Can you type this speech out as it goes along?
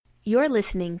You're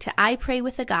listening to iPray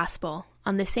with the Gospel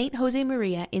on the St. Jose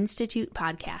Maria Institute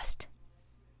podcast.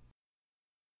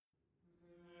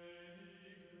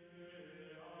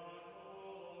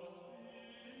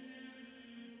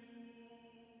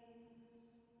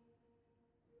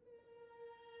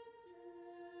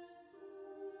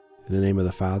 In the name of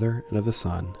the Father, and of the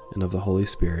Son, and of the Holy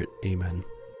Spirit. Amen.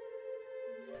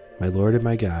 My Lord and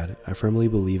my God, I firmly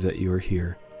believe that you are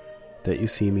here, that you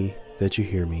see me, that you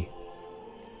hear me.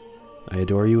 I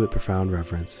adore you with profound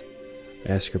reverence.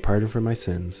 I ask your pardon for my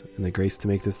sins and the grace to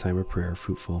make this time of prayer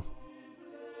fruitful.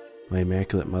 My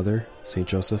Immaculate Mother, Saint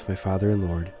Joseph, my Father and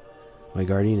Lord, my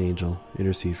guardian angel,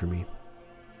 intercede for me.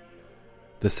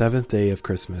 The seventh day of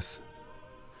Christmas.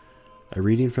 A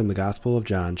reading from the Gospel of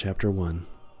John, chapter 1.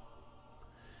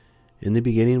 In the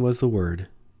beginning was the Word,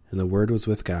 and the Word was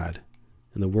with God,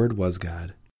 and the Word was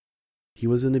God. He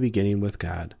was in the beginning with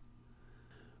God.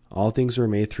 All things were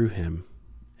made through him,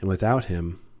 and without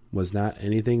him was not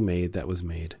anything made that was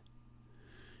made.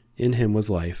 In him was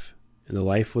life, and the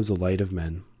life was the light of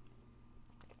men.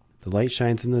 The light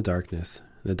shines in the darkness,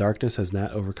 and the darkness has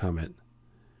not overcome it.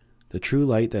 The true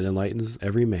light that enlightens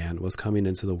every man was coming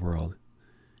into the world.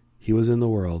 He was in the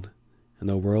world, and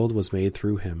the world was made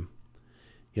through him.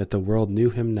 Yet the world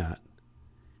knew him not.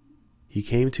 He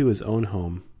came to his own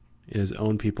home, and his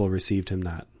own people received him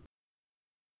not.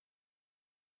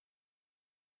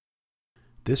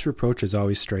 This reproach is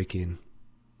always striking.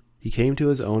 He came to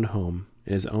his own home,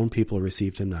 and his own people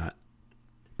received him not.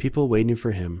 People waiting for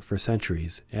him for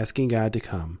centuries, asking God to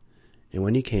come, and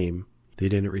when he came, they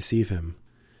didn't receive him.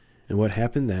 And what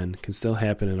happened then can still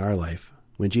happen in our life,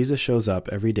 when Jesus shows up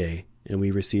every day, and we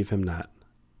receive him not.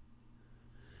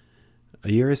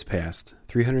 A year has passed,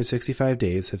 365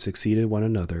 days have succeeded one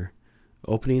another,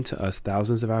 opening to us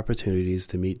thousands of opportunities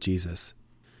to meet Jesus.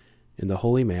 In the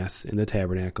Holy Mass, in the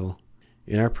tabernacle,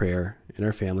 in our prayer, in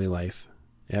our family life,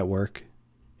 at work,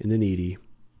 in the needy,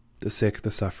 the sick,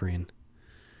 the suffering.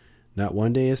 Not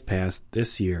one day has passed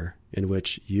this year in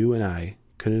which you and I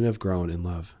couldn't have grown in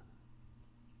love.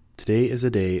 Today is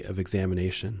a day of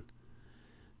examination.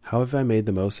 How have I made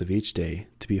the most of each day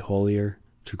to be holier,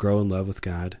 to grow in love with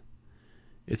God?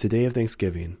 It's a day of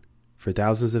thanksgiving for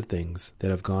thousands of things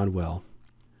that have gone well.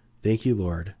 Thank you,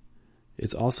 Lord.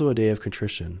 It's also a day of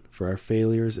contrition for our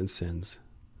failures and sins.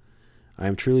 I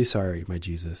am truly sorry, my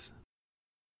Jesus.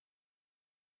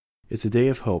 It's a day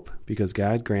of hope because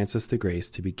God grants us the grace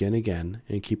to begin again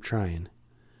and keep trying.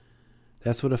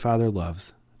 That's what a father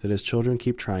loves, that his children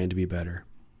keep trying to be better.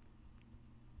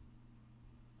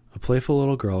 A playful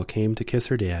little girl came to kiss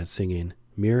her dad, singing,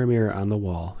 "Mirror, mirror on the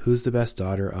wall, who's the best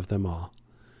daughter of them all?"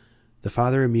 The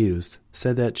father, amused,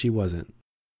 said that she wasn't.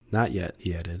 "Not yet,"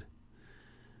 he added.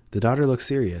 The daughter looked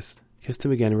serious, kissed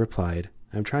him again and replied,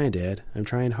 "I'm trying, Dad. I'm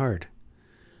trying hard."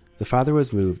 The father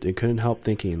was moved and couldn't help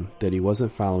thinking that he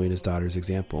wasn't following his daughter's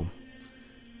example.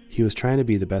 He was trying to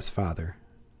be the best father.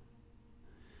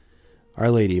 Our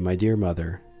Lady, my dear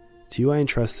mother, to you I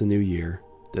entrust the new year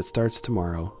that starts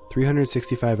tomorrow,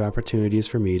 365 opportunities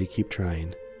for me to keep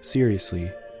trying,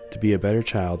 seriously, to be a better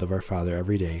child of our Father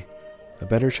every day, a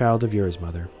better child of yours,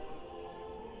 Mother.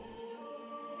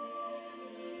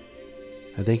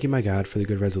 I thank you, my God, for the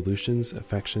good resolutions,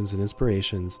 affections, and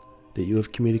inspirations that you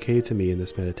have communicated to me in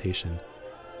this meditation.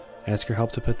 I ask your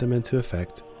help to put them into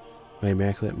effect. My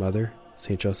Immaculate Mother,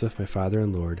 Saint Joseph, my Father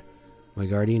and Lord, my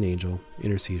guardian angel,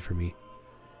 intercede for me.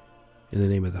 In the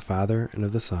name of the Father, and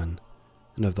of the Son,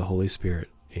 and of the Holy Spirit.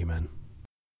 Amen.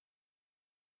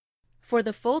 For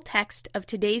the full text of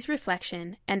today's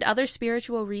reflection and other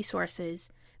spiritual resources,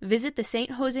 visit the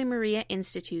St. Jose Maria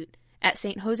Institute at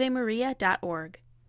stjosemaria.org.